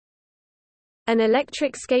An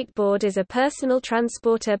electric skateboard is a personal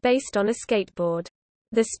transporter based on a skateboard.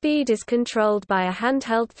 The speed is controlled by a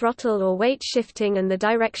handheld throttle or weight shifting, and the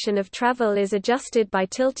direction of travel is adjusted by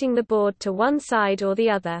tilting the board to one side or the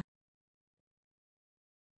other.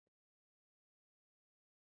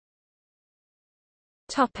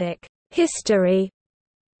 History.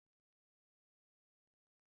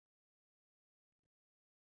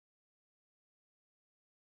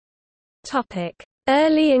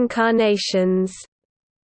 Early incarnations.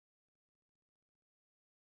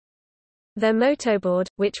 The motoboard,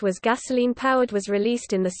 which was gasoline-powered, was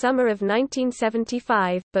released in the summer of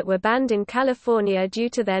 1975, but were banned in California due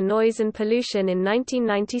to their noise and pollution in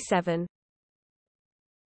 1997.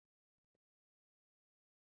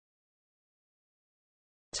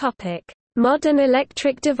 Modern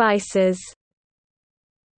electric devices.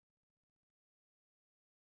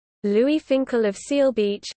 Louis Finkel of Seal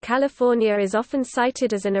Beach, California is often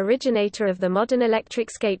cited as an originator of the modern electric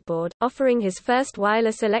skateboard, offering his first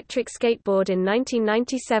wireless electric skateboard in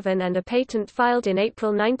 1997 and a patent filed in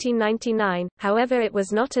April 1999. However, it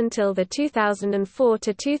was not until the 2004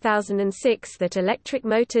 to 2006 that electric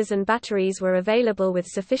motors and batteries were available with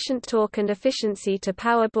sufficient torque and efficiency to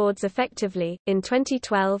power boards effectively. In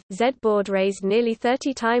 2012, Z-Board raised nearly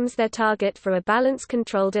 30 times their target for a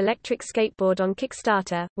balance-controlled electric skateboard on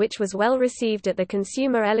Kickstarter, which was well received at the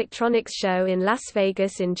Consumer Electronics Show in Las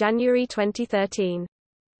Vegas in January 2013.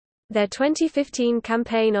 Their 2015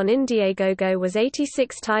 campaign on Indiegogo was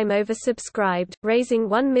 86 times oversubscribed, raising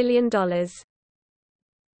 $1 million.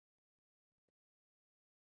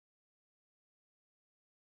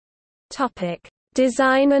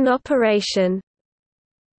 Design and operation.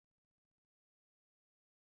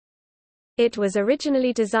 It was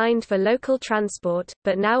originally designed for local transport,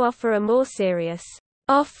 but now offer a more serious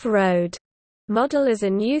off-road model as a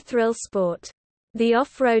new thrill sport. The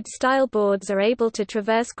off-road style boards are able to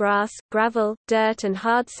traverse grass, gravel, dirt and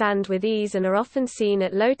hard sand with ease and are often seen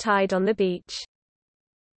at low tide on the beach.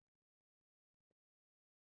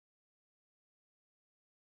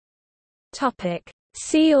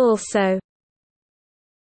 See also: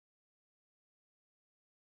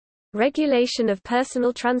 Regulation of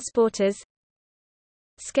personal transporters,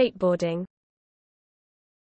 skateboarding.